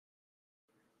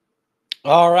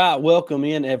All right, welcome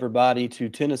in everybody to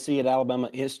Tennessee at Alabama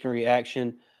Instant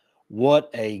Reaction.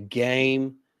 What a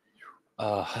game!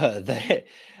 They,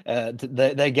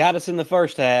 they got us in the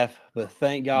first half, but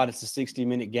thank God it's a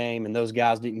 60-minute game, and those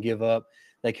guys didn't give up.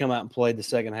 They come out and played the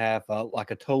second half like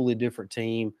a totally different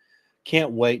team.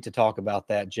 Can't wait to talk about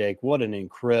that, Jake. What an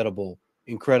incredible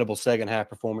second half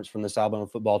performance from this Alabama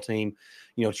football team.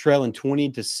 Trailing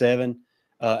 20-7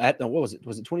 at the what was it?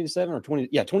 Was it 20-7 or 20?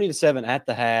 Yeah, 20-7 at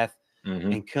the half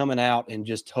Hmm. and coming out and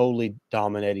just totally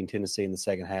dominating Tennessee in the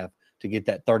second half to get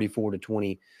that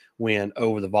 34-20 win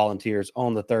over the Volunteers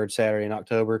on the third Saturday in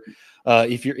October.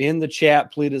 If you're in the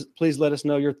chat, please let us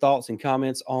know your thoughts and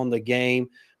comments on the game.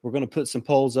 We're going to put some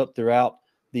polls up the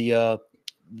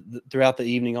throughout the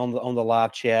evening on the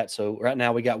live chat. So right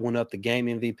now we got one up: the game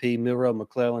MVP, Milroe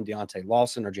McClellan, Deontay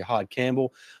Lawson, or Jihad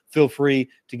Campbell. Feel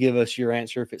free to give us your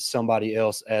answer if it's somebody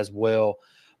else as well.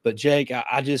 But Jake,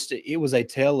 I just it was a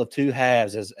tale of two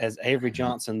halves, as Avery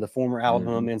Johnson, the former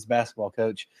Alabama Hmm. men's basketball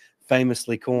coach,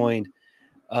 famously coined.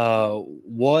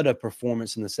 What a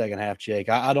performance in the second half, Jake.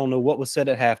 I don't know what was said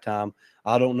at halftime.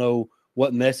 I don't know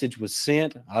what message was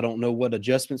sent. I don't know what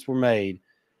adjustments were made,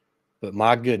 but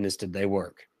my goodness, did they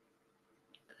work?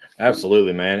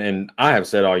 Absolutely, man. And I have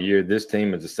said all year this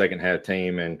team is a second half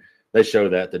team, and they showed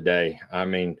that today. I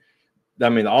mean,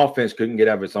 the offense couldn't get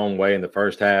out of its own way in the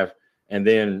first half, and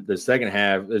then the second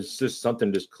half, it's just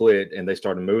something just clicked, and they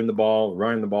started moving the ball,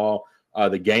 running the ball.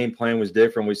 The game plan was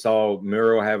different. We saw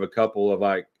Miro have a couple of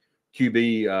like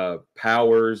QB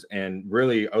powers and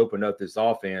really opened up this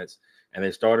offense, and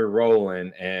they started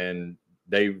rolling, and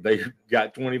they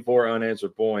got 24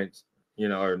 unanswered points.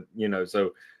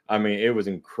 So I mean, it was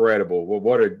incredible. Well,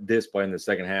 what a display in the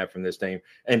second half from this team,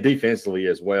 and defensively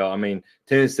as well. I mean,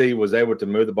 Tennessee was able to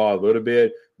move the ball a little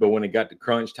bit, but when it got to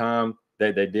crunch time,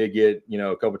 they did get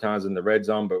a couple times in the red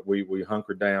zone, but we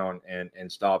hunkered down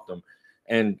and stopped them.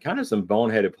 And kind of some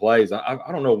boneheaded plays. I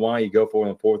don't know why you go for it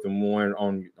on 4th and 1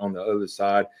 on the other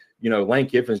side. Lane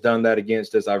Kiffin's done that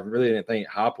against us. I really didn't think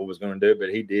Heupel was going to do it, but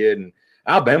he did. And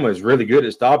Alabama is really good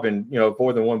at stopping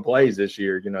 4th and 1 plays this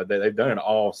year. They've done it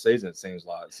all season, it seems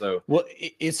like. So Well,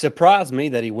 it surprised me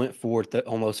that he went for it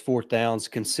almost fourth downs,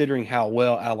 considering how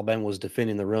well Alabama was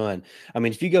defending the run. I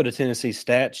mean, if you go to Tennessee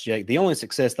stats, Jake, the only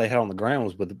success they had on the ground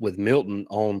was with Milton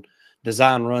on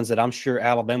design runs that I'm sure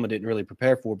Alabama didn't really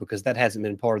prepare for because that hasn't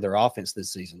been part of their offense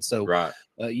this season. So, right.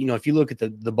 if you look at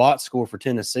the box score for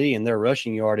Tennessee and their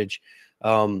rushing yardage,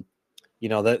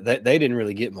 that they didn't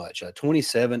really get much.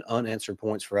 27 unanswered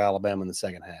points for Alabama in the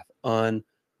second half.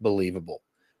 Unbelievable.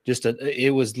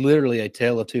 It was literally a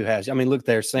tale of two halves. I mean, look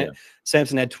there. Yeah.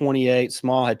 Sampson had 28,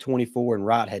 Small had 24, and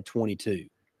Wright had 22.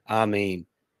 I mean,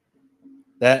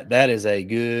 that's a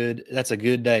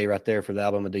good day right there for the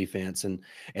Alabama defense. And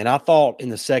I thought in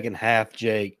the second half,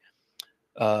 Jake,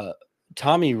 uh,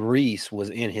 Tommy Reese was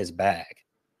in his bag.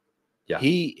 Yeah.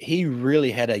 He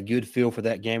really had a good feel for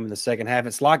that game in the second half.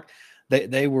 It's like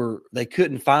they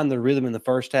couldn't find the rhythm in the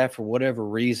first half for whatever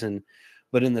reason,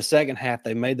 but in the second half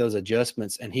they made those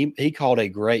adjustments, and he called a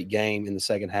great game in the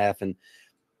second half, and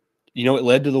it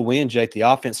led to the win. Jake, the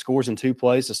offense scores in two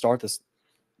plays to start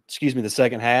the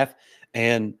second half,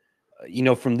 and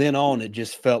from then on it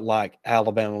just felt like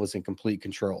Alabama was in complete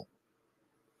control.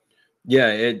 Yeah,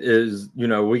 it is.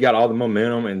 We got all the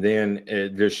momentum, and then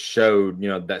it just showed.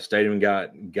 That stadium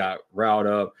got riled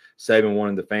up. Saban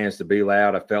wanted the fans to be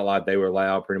loud. I felt like they were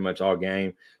loud pretty much all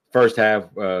game. First half,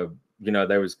 there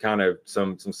was kind of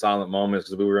some silent moments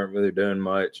because we weren't really doing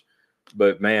much.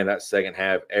 But man, that second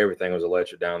half, everything was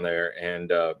electric down there,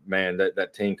 and man,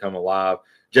 that team come alive.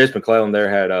 Jace McClellan there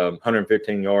had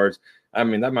 115 yards. I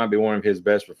mean, that might be one of his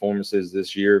best performances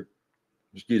this year.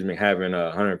 Excuse me, having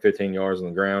 115 yards on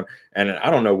the ground. And I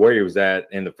don't know where he was at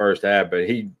in the first half, but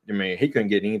he couldn't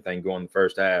get anything going in the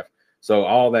first half. So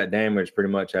all that damage pretty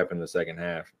much happened in the second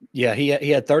half. Yeah, he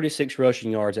had 36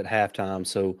 rushing yards at halftime.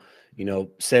 So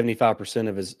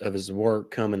 75% of his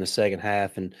work come in the second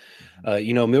half, and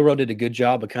Milroe did a good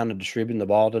job of kind of distributing the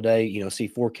ball today. See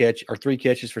three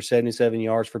catches for 77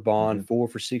 yards for Bond, Mm-hmm. 4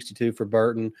 for 62 for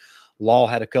Burton. Law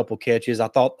had a couple catches. I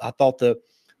thought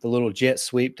the little jet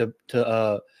sweep to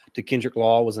Kendrick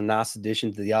Law was a nice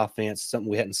addition to the offense, something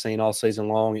we hadn't seen all season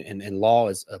long. And Law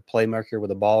is a playmaker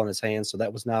with a ball in his hands, so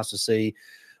that was nice to see.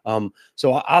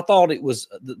 So I thought it was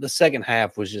the second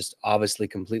half was just obviously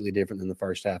completely different than the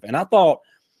first half. And I thought,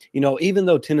 even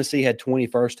though Tennessee had 20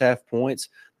 first half points,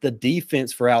 the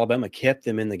defense for Alabama kept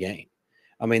them in the game.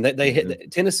 I mean, they Mm-hmm.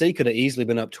 hit Tennessee could have easily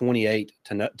been up 28-7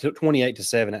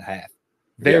 at half.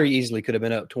 Yeah. Very easily could have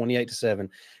been up 28-7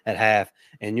 at half.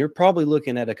 And you're probably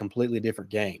looking at a completely different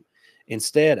game.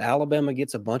 Instead, Alabama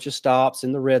gets a bunch of stops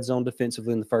in the red zone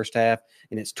defensively in the first half,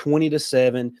 and it's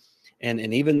 20-7.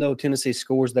 And even though Tennessee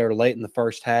scores there late in the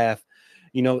first half,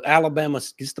 Alabama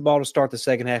gets the ball to start the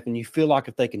second half, and you feel like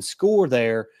if they can score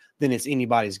there, then it's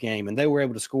anybody's game. And they were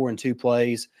able to score in 2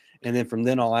 plays. And then from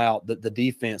then on out, the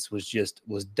defense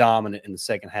was dominant in the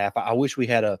second half. I wish we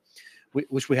had a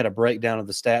breakdown of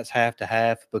the stats half to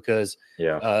half, because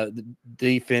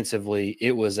defensively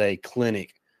it was a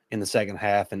clinic in the second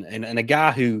half. And a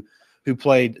guy who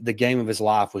played the game of his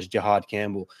life was Jahad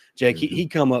Campbell. Jake, he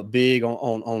come up big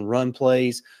on run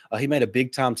plays. He made a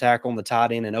big-time tackle on the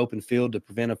tight end in open field to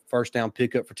prevent a first down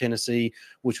pickup for Tennessee,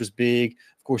 which was big.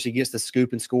 Of course, he gets the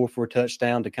scoop and score for a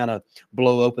touchdown to kind of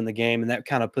blow open the game, and that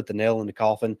kind of put the nail in the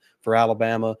coffin for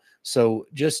Alabama. So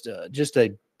just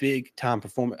a big-time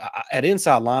performance. At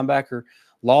inside linebacker,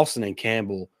 Lawson and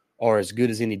Campbell are as good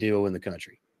as any duo in the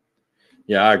country.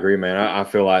 Yeah, I agree, man. I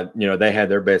feel like, they had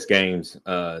their best games,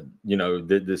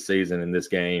 this season in this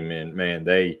game. And, man,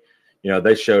 they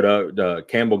showed up.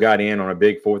 Campbell got in on a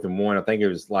big 4th and 1. I think it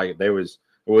was like it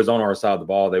was on our side of the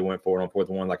ball. They went for it on 4th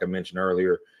and 1, like I mentioned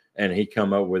earlier. And he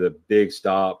come up with a big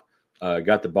stop,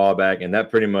 got the ball back. And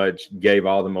that pretty much gave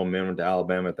all the momentum to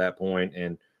Alabama at that point.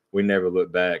 And we never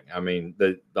looked back. I mean,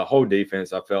 the whole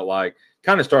defense, I felt like,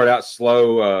 kind of started out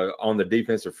slow on the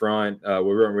defensive front. We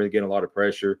weren't really getting a lot of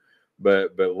pressure.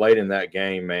 But late in that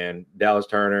game, man, Dallas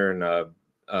Turner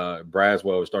and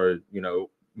Braswell started,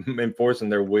 enforcing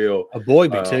their will.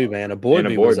 Aboybe too, man.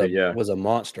 Aboybe was a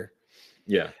monster.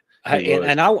 Yeah.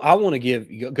 And I want to give,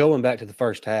 going back to the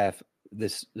first half,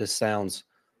 this sounds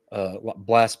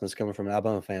blasphemous coming from an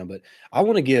Alabama fan, but I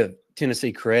want to give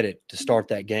Tennessee credit to start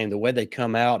that game, the way they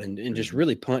come out and just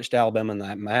really punched Alabama in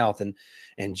the mouth.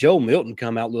 And Joe Milton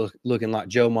come out looking like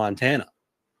Joe Montana.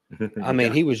 I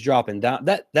mean, he was dropping down.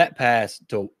 That pass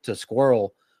to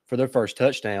Squirrel for their first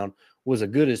touchdown was as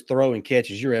good as throw and catch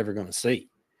as you're ever going to see.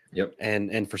 Yep.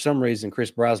 And for some reason,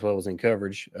 Chris Braswell was in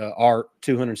coverage. Our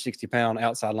 260-pound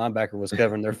outside linebacker was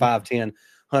covering their 5'10",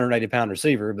 180-pound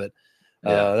receiver. But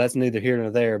that's neither here nor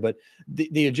there. But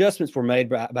the adjustments were made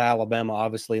by Alabama,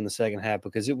 obviously, in the second half,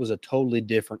 because it was a totally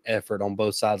different effort on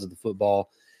both sides of the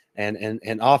football. And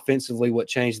offensively, what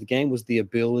changed the game was the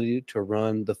ability to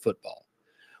run the football.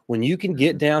 When you can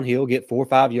get downhill, get 4 or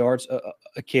 5 yards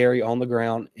a carry on the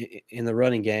ground in the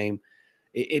running game,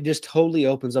 it just totally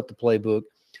opens up the playbook.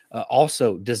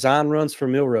 Also, design runs for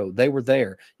Milroe, they were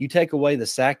there. You take away the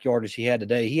sack yardage he had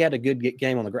today. He had a good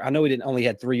game on the ground. I know he didn't only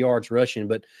had 3 yards rushing,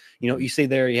 but you see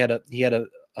there he had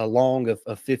a long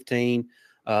of 15.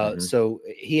 So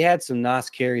he had some nice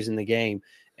carries in the game.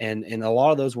 And a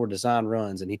lot of those were design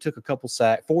runs, and he took a couple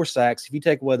 4 sacks. If you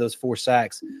take away those 4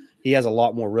 sacks, he has a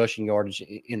lot more rushing yardage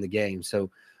in the game. So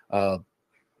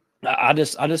I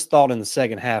just thought in the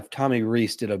second half, Tommy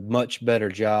Rees did a much better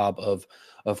job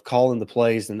of calling the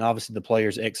plays, and obviously the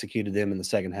players executed them in the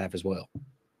second half as well.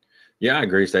 Yeah, I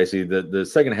agree, Stacey. The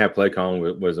second half play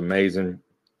calling was amazing,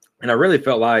 and I really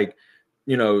felt like,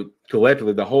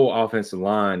 collectively the whole offensive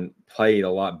line played a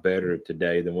lot better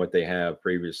today than what they have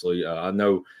previously.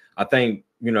 I think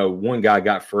one guy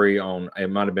got free on, it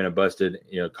might have been a busted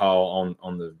call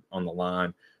on the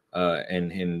line,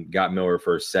 and got Miller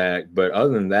for a sack. But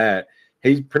other than that,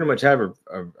 he pretty much had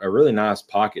a really nice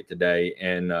pocket today,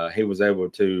 and he was able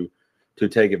to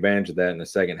take advantage of that in the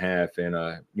second half. And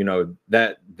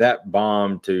that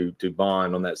bomb to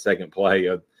Bond on that second play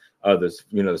of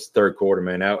this third quarter,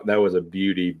 man, that was a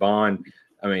beauty. Bond,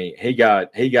 I mean, he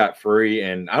got free,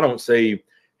 and I don't see,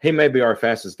 he may be our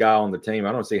fastest guy on the team.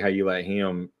 I don't see how you let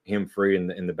him free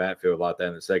in the backfield like that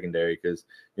in the secondary, because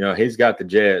he's got the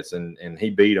jets, and he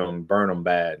beat them, burned them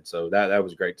bad. So that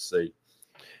was great to see.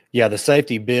 Yeah, the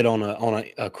safety bid on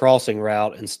a crossing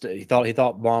route, and he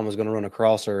thought Bond was going to run a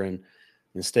crosser, and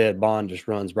instead Bond just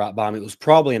runs right by him. It was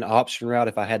probably an option route,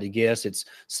 if I had to guess. It's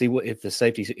see what if the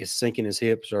safety is sinking his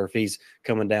hips or if he's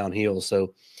coming downhill.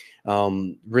 So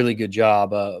really good job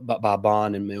by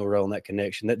Bond and Milroe on that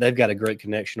connection. They've got a great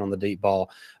connection on the deep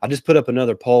ball. I just put up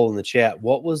another poll in the chat.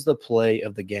 What was the play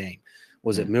of the game?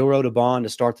 Was it Milroe to Bond to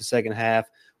start the second half?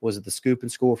 Was it the scoop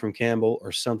and score from Campbell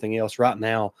or something else? Right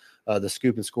now, the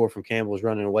scoop and score from Campbell is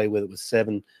running away with it with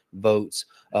 7 votes.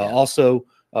 Also,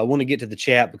 I want to get to the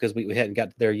chat because we hadn't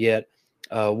got there yet.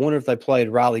 Wonder if they played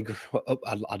Riley. Oh,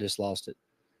 I just lost it.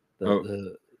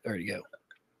 There you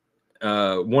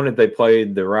go. One if they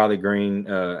played the Riley Green.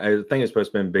 I think it's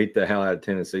supposed to be "Beat the Hell Out of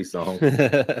Tennessee" song.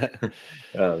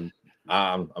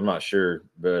 I'm not sure,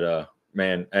 but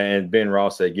man, and Ben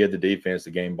Ross said, "Give the defense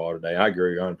the game ball today." I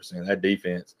agree 100%. That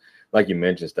defense, like you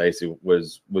mentioned, Stacey,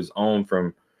 was on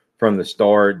from the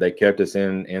start. They kept us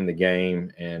in the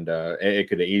game, and it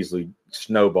could have easily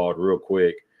snowballed real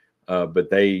quick. But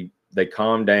they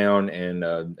calmed down and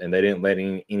they didn't let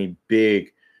any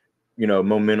big,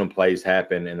 momentum plays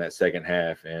happen in that second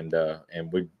half. And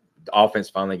the offense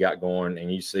finally got going,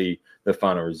 and you see the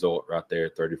final result right there,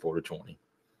 34-20.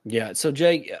 Yeah. So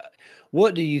Jake,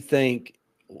 what do you think?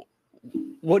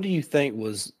 What do you think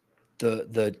was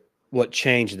what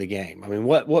changed the game? I mean,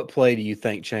 what play do you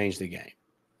think changed the game?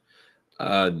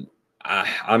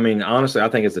 I mean, honestly, I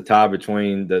think it's a tie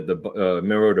between the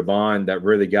Miro DeBond that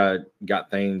really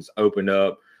got things opened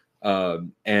up,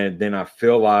 and then I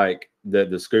feel like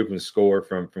the scoop and score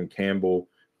from Campbell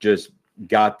just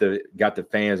got the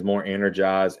fans more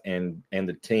energized, and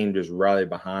the team just rallied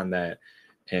behind that,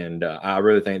 and I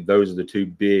really think those are the two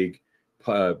big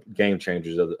game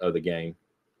changers of the game.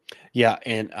 Yeah,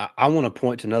 and I want to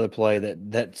point to another play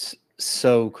that's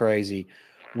so crazy.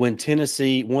 When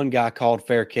Tennessee, one guy called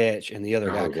fair catch and the other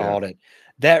guy called it.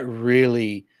 That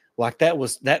really,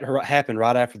 that happened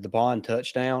right after the Bond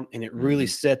touchdown, and it really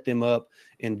set them up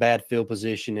in bad field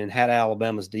position and had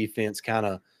Alabama's defense kind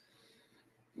of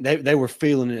they were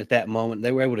feeling it at that moment.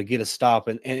 They were able to get a stop,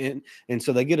 and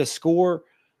so they get a score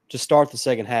to start the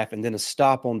second half and then a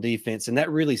stop on defense. And that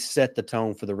really set the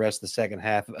tone for the rest of the second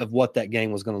half of what that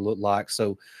game was going to look like.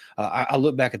 So I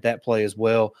look back at that play as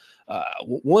well.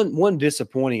 One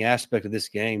disappointing aspect of this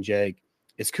game, Jake,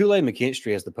 is Kool-Aid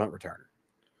McKinstry as the punt returner.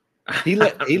 He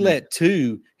let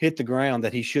two hit the ground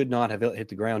that he should not have hit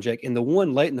the ground, Jake. And the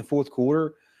one late in the fourth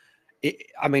quarter,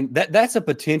 that's a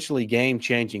potentially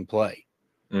game-changing play.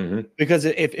 Mm-hmm. Because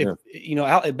if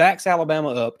it backs Alabama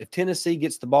up, if Tennessee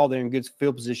gets the ball there in good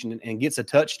field position and gets a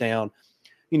touchdown,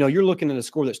 you're looking at a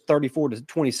score that's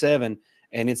 34-27,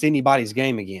 and it's anybody's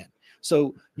game again.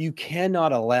 So you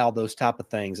cannot allow those type of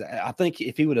things. I think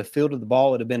if he would have fielded the ball,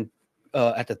 it would have been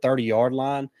at the 30-yard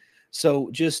line. So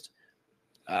just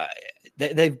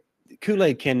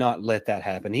Kool-Aid cannot let that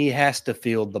happen. He has to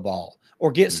field the ball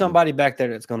or get somebody back there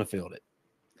that's going to field it.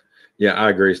 Yeah,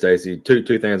 I agree, Stacey. Two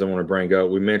things I want to bring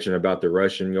up. We mentioned about the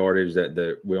rushing yardage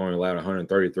that we only allowed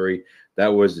 133. That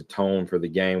was the tone for the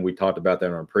game. We talked about that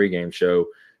on our pregame show,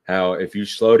 how if you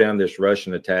slow down this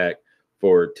rushing attack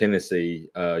for Tennessee,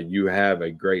 you have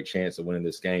a great chance of winning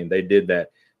this game. They did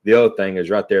that. The other thing is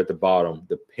right there at the bottom,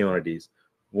 the penalties.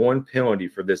 One penalty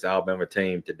for this Alabama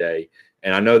team today.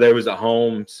 And I know there was at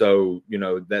home, so,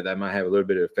 that might have a little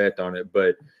bit of effect on it,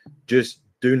 but just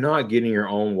do not get in your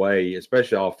own way,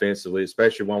 especially offensively,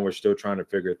 especially when we're still trying to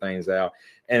figure things out.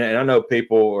 And I know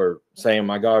people are saying,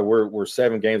 my God, we're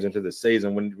 7 games into the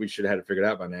season when we should have had it figured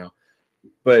out by now.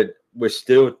 But we're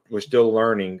still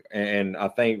learning. And I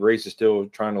think Reese is still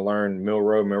trying to learn.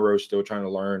 Milroe's still trying to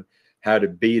learn how to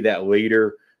be that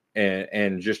leader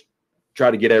and just try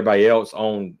to get everybody else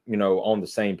on the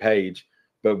same page.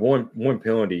 But one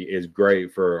penalty is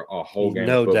great for a whole game.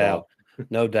 No doubt.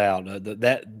 No doubt.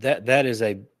 That is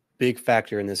a big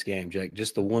factor in this game, Jake.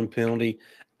 Just the one penalty.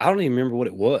 I don't even remember what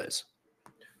it was.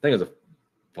 I think it was a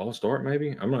false start,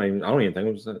 maybe. I don't even think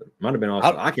it was. Might have been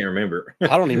also. I can't remember.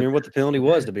 I don't even remember what the penalty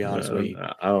was, to be honest with you.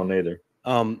 I don't either.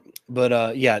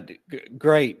 But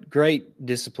great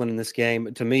discipline in this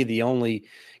game. To me, the only,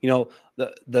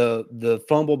 the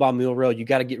fumble by Milroe, you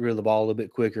got to get rid of the ball a little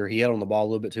bit quicker. He held on the ball a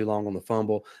little bit too long on the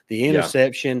fumble. The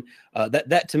interception,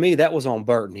 that to me, that was on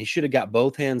Burton. He should have got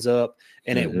both hands up.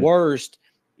 And at worst,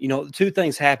 two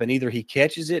things happen. Either he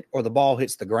catches it or the ball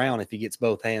hits the ground if he gets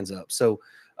both hands up. So,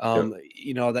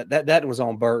 that was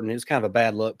on Burton. It was kind of a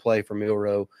bad luck play for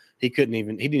Milroe. He didn't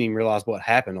even realize what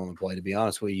happened on the play, to be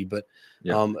honest with you. But,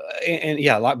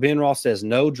 like Ben Ross says,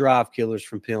 no drive killers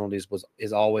from penalties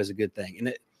is always a good thing.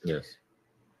 And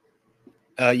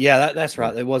that's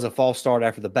right. It was a false start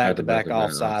after the back-to-back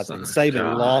offsides, and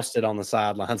Saban lost it on the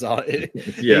sidelines.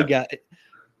 He got it.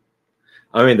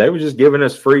 I mean, they were just giving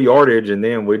us free yardage, and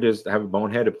then we just have a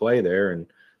boneheaded play there.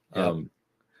 And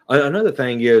another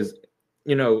thing is,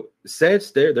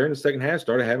 Sets there in the second half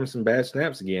started having some bad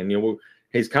snaps again.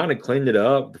 He's kind of cleaned it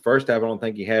up. The first half, I don't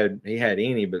think he had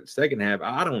any, but the second half,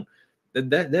 I don't.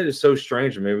 That is so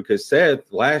strange to me because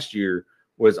Seth last year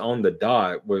was on the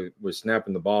dot with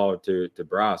snapping the ball to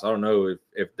Bryce. I don't know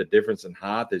if the difference in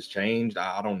height has changed.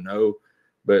 I don't know,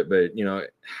 but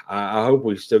I hope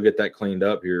we still get that cleaned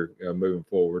up here moving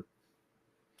forward.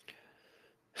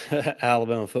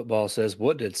 Alabama football says,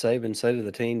 "What did Saban say to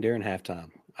the team during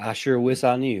halftime? I sure wish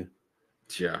I knew."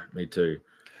 Yeah, me too.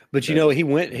 But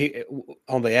he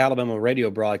on the Alabama radio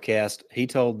broadcast, he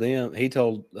told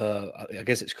I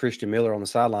guess it's Christian Miller on the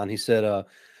sideline. He said,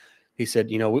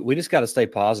 we just got to stay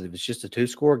positive. It's just a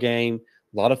 2-score game,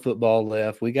 a lot of football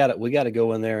left. We got to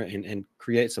go in there and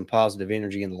create some positive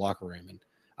energy in the locker room. And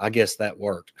I guess that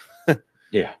worked.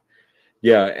 Yeah.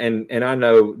 Yeah, and I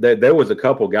know that there was a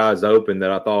couple guys open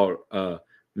that I thought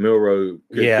Milroe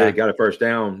could have got a first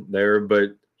down there,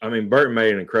 but I mean Burton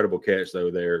made an incredible catch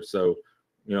though there. So,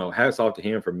 hats off to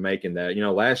him for making that.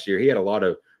 Last year he had a lot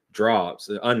of drops,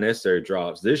 unnecessary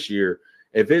drops. This year,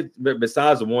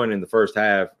 besides the one in the first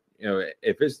half,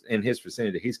 if it's in his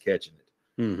vicinity, he's catching it.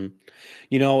 Mm-hmm.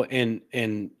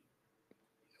 And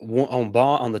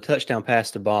on the touchdown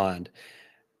pass to Bond,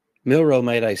 Milroe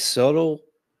made a subtle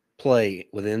play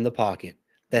within the pocket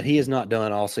that he has not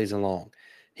done all season long.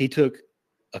 He took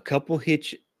a couple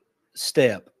hitch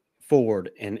step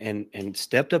forward and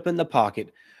stepped up in the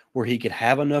pocket where he could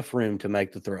have enough room to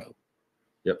make the throw.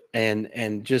 Yep.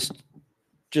 And just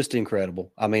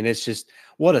incredible. I mean, it's just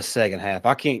what a second half.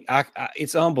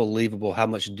 It's unbelievable how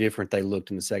much different they looked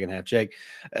in the second half, Jake.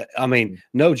 I mean,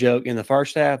 no joke. In the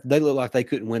first half, they looked like they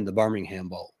couldn't win the Birmingham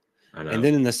Bowl. And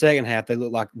then in the second half, they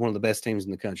looked like one of the best teams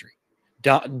in the country.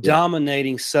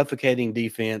 Dominating, suffocating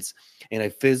defense in a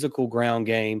physical ground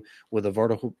game with a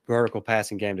vertical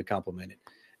passing game to complement it.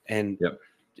 And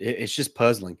it's just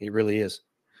puzzling. It really is.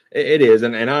 It is,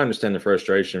 and I understand the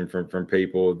frustration from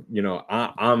people.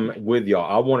 I'm with y'all.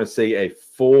 I want to see a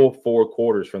full 4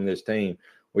 quarters from this team.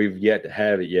 We've yet to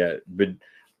have it yet, but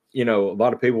a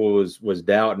lot of people was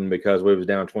doubting because we was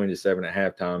down 20-7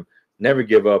 at halftime. Never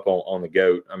give up on the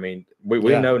GOAT. I mean, we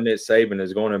know Nick Saban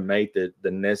is going to make the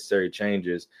necessary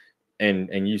changes,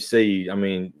 and you see, I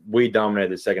mean, we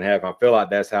dominated the second half. I feel like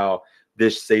that's how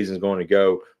this season is going to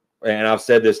go. And I've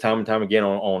said this time and time again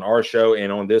on our show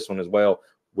and on this one as well.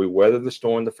 We weathered the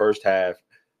storm the first half,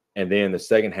 and then the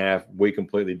second half we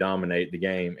completely dominate the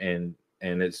game, and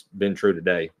it's been true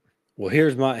today. Well,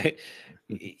 here's my,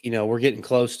 we're getting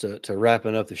close to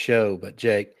wrapping up the show, but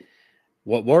Jake,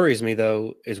 what worries me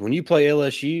though is when you play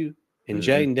LSU and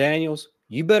Jaden Daniels,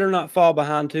 you better not fall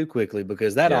behind too quickly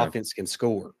because that offense can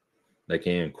score. They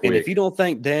can quick. And if you don't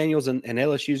think Daniels and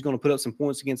LSU is going to put up some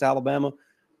points against Alabama,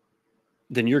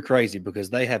 then you're crazy because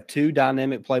they have 2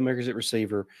 dynamic playmakers at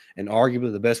receiver and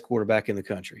arguably the best quarterback in the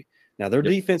country. Now their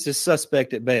defense is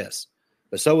suspect at best,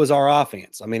 but so is our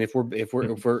offense. I mean, if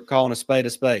we're calling a spade,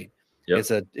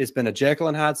 it's been a Jekyll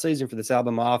and Hyde season for this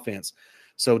Alabama offense.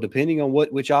 So depending on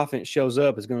which offense shows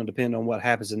up is going to depend on what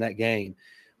happens in that game.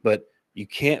 But you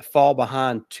can't fall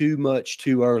behind too much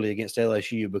too early against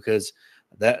LSU because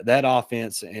that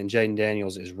offense and Jaden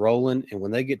Daniels is rolling, and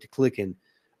when they get to clicking,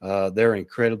 they're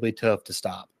incredibly tough to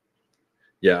stop.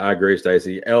 Yeah, I agree,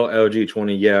 Stacey. LG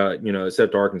 20,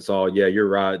 except Arkansas. Yeah, you're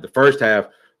right. The first half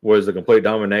was a complete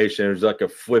domination. It was like a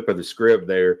flip of the script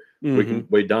there.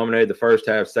 We dominated the first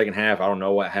half. Second half, I don't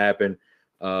know what happened.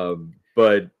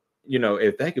 But,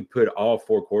 if they could put all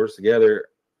 4 quarters together,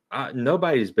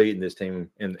 nobody's beating this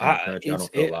team in the country, I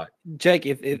don't feel like. Jake,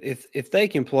 if they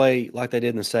can play like they did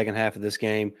in the second half of this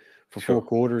game for 4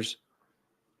 quarters,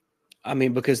 I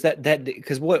mean, because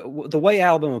the way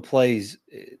Alabama plays,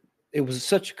 it was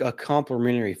such a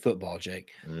complimentary football,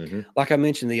 Jake. Like I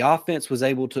mentioned, the offense was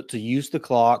able to use the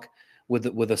clock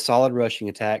with a solid rushing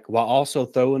attack while also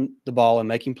throwing the ball and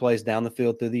making plays down the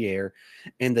field through the air.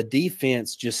 And the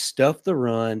defense just stuffed the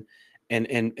run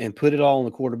and put it all on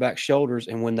the quarterback's shoulders.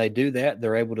 And when they do that,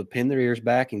 they're able to pin their ears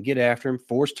back and get after him,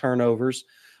 force turnovers,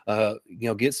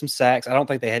 get some sacks. I don't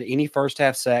think they had any first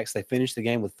half sacks. They finished the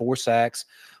game with 4 sacks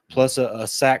plus a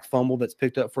sack fumble that's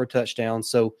picked up for a touchdown.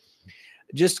 So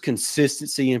just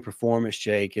consistency in performance,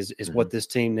 Jake, is what this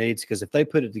team needs, because if they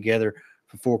put it together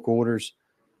for 4 quarters,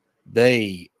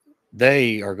 they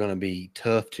are going to be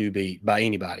tough to beat by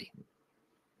anybody.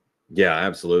 Yeah,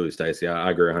 absolutely, Stacey.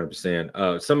 I agree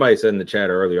 100%. Somebody said in the chat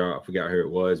earlier, I forgot who it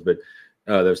was, but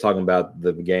they was talking about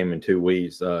the game in 2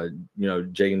 weeks.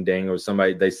 Jaden Daniels,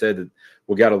 they said that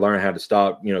we got to learn how to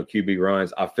stop, QB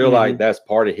runs. I feel like that's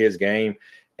part of his game.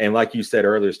 And like you said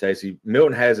earlier, Stacey,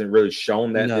 Milton hasn't really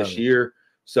shown that this year.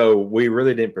 So we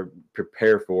really didn't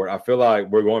prepare for it. I feel like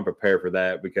we're going to prepare for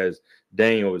that because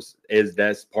Daniels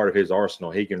that's part of his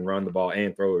arsenal. He can run the ball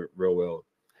and throw it real well.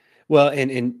 Well,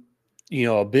 and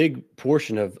a big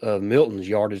portion of Milton's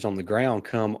yardage on the ground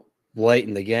come late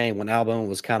in the game when Alabama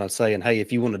was kind of saying, hey,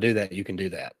 if you want to do that, you can do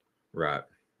that. Right.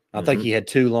 I think he had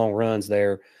 2 long runs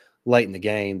there late in the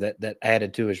game that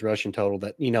added to his rushing total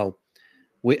that,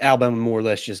 Alabama more or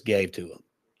less just gave to him.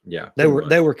 Yeah.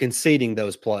 They were conceding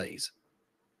those plays.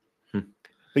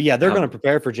 But yeah, they're going to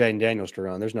prepare for Jaden Daniels to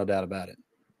run. There's no doubt about it.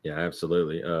 Yeah,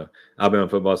 absolutely. Alabama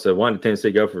football said, why did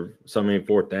Tennessee go for so many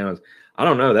 4th downs? I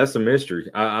don't know. That's a mystery.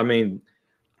 I mean,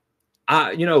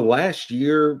 last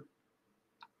year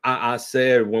I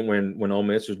said when Ole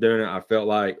Miss was doing it, I felt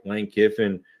like Lane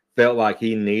Kiffin felt like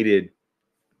he needed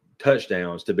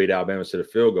touchdowns to beat Alabama instead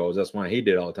of field goals. That's why he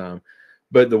did all the time.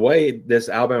 But the way this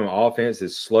Alabama offense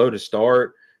is slow to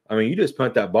start, I mean, you just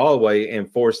punt that ball away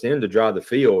and force them to drive the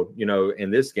field,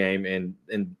 in this game, and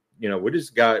we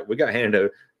got handed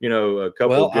a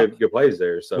couple of good plays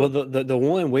there. So the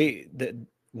one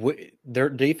their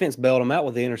defense bailed them out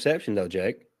with the interception though,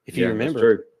 Jake. If you remember, that's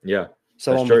true. Yeah.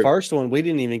 So on the first one, we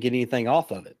didn't even get anything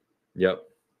off of it. Yep.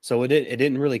 So it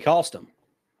didn't really cost them,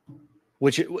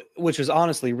 which was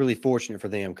honestly really fortunate for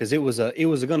them because it was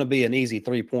going to be an easy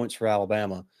 3 points for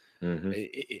Alabama.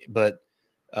 Mm-hmm. But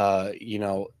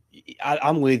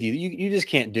I'm with you. You just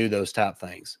can't do those type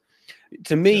things.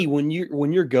 To me, when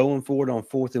you're going for it on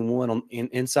 4th and 1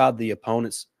 inside the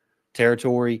opponent's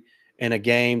territory in a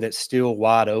game that's still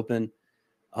wide open,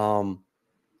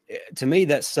 to me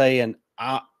that's saying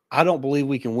I don't believe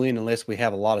we can win unless we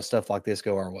have a lot of stuff like this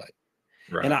go our way.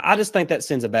 Right. And I just think that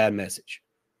sends a bad message.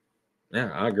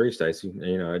 Yeah, I agree, Stacey.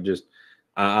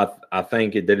 I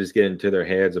think they just get into their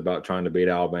heads about trying to beat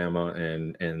Alabama,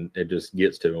 and it just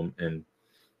gets to them, and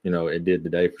it did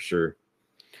today for sure.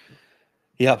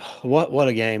 Yep. What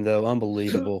a game though,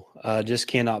 unbelievable. Just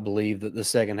cannot believe that the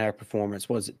second half performance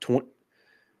was it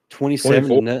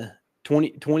 27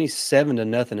 to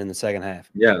nothing in the second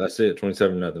half. Yeah, that's it.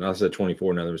 27-0. I said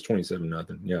 24-0. It was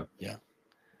 27-0. Yeah. Yeah.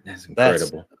 That's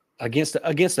incredible. Against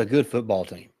a good football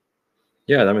team.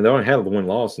 Yeah, I mean, they only had the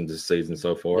one-loss in this season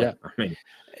so far. Yeah. I mean,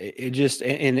 it just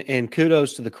and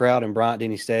kudos to the crowd in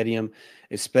Bryant-Denny Stadium,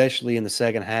 especially in the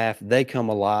second half. They come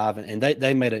alive and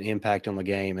they made an impact on the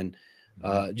game. And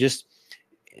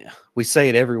we say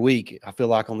it every week. I feel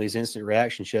like on these instant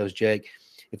reaction shows, Jake,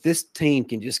 if this team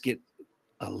can just get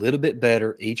a little bit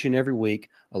better each and every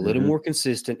week, a little more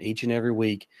consistent each and every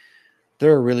week,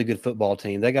 they're a really good football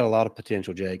team. They got a lot of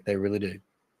potential, Jake. They really do.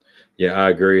 Yeah, I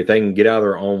agree. If they can get out of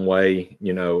their own way,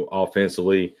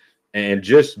 offensively, and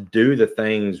just do the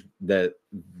things that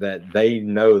they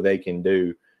know they can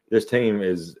do, this team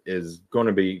is going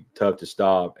to be tough to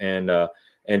stop. And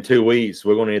in 2 weeks,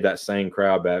 we're going to need that same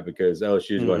crowd back because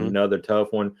LSU's got another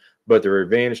tough one. But the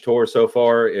revenge tour so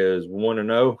far is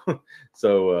 1-0.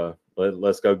 So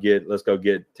let's go get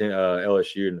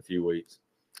LSU in a few weeks.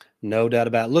 No doubt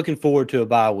about it. Looking forward to a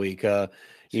bye week.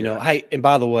 Hey, and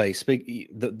by the way,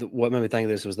 what made me think of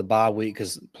this was the bye week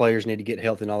because players need to get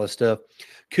healthy and all this stuff.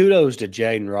 Kudos to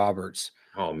Jaden Roberts.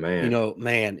 Oh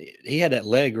man, he had that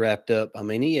leg wrapped up. I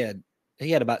mean, he had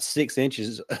about 6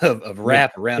 inches of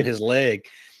wrap around his leg.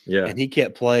 Yeah, and he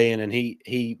kept playing, and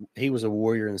he was a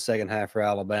warrior in the second half for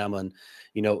Alabama. And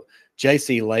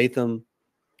J.C. Latham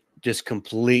just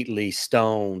completely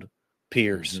stoned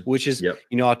Pierce, which is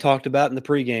I talked about in the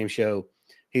pregame show.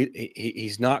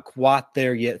 He's not quite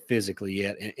there yet physically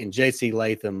yet, and J.C.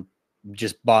 Latham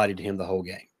just bodied him the whole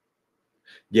game.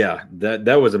 Yeah,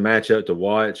 that was a matchup to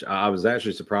watch. I was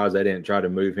actually surprised they didn't try to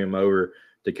move him over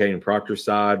to Caden Proctor's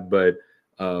side, but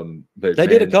they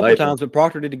did a couple times, but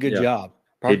Proctor did a good job.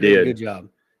 Proctor did a good job.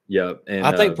 Yeah, and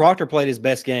I think Proctor played his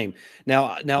best game.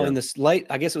 Now in this late,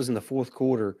 I guess it was in the fourth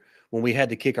quarter when we had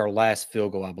to kick our last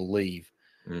field goal, I believe,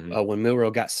 when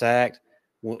Milroe got sacked.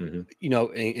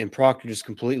 And Proctor just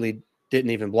completely didn't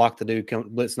even block the dude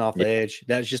blitzing off the edge.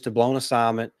 That's just a blown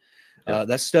assignment.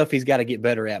 That's stuff he's got to get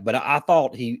better at. But I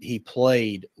thought he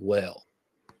played well.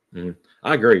 I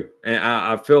agree, and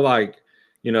I feel like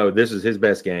this is his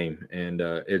best game, and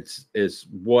it's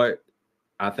what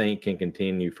I think can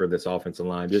continue for this offensive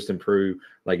line. Just improve,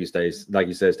 like you said,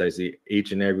 Stacey,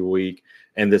 each and every week,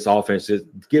 and this offense just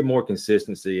get more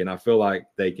consistency. And I feel like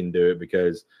they can do it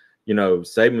because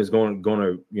Saban is going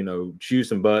to chew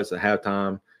some butts at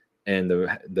halftime, and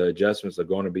the adjustments are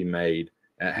going to be made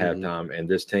at halftime, and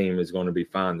this team is going to be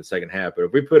fine the second half. But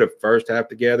if we put a first half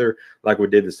together like we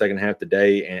did the second half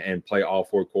today and play all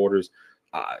 4 quarters,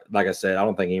 like I said, I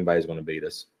don't think anybody's going to beat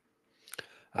us.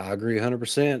 I agree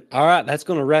 100%. All right, that's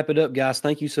going to wrap it up, guys.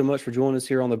 Thank you so much for joining us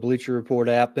here on the Bleacher Report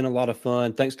app. Been a lot of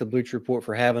fun. Thanks to Bleacher Report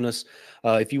for having us.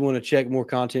 If you want to check more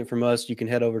content from us, you can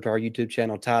head over to our YouTube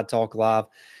channel, Tide Talk Live,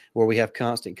 where we have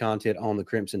constant content on the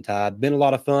Crimson Tide. Been a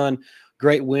lot of fun.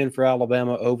 Great win for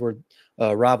Alabama over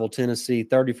rival Tennessee,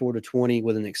 34-20,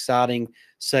 with an exciting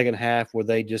second half where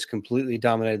they just completely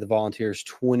dominated the Volunteers,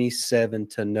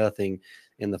 27-0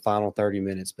 in the final 30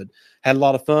 minutes. But had a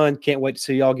lot of fun. Can't wait to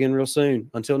see y'all again real soon.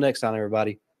 Until next time,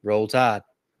 everybody, roll Tide.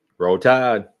 Roll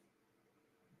Tide.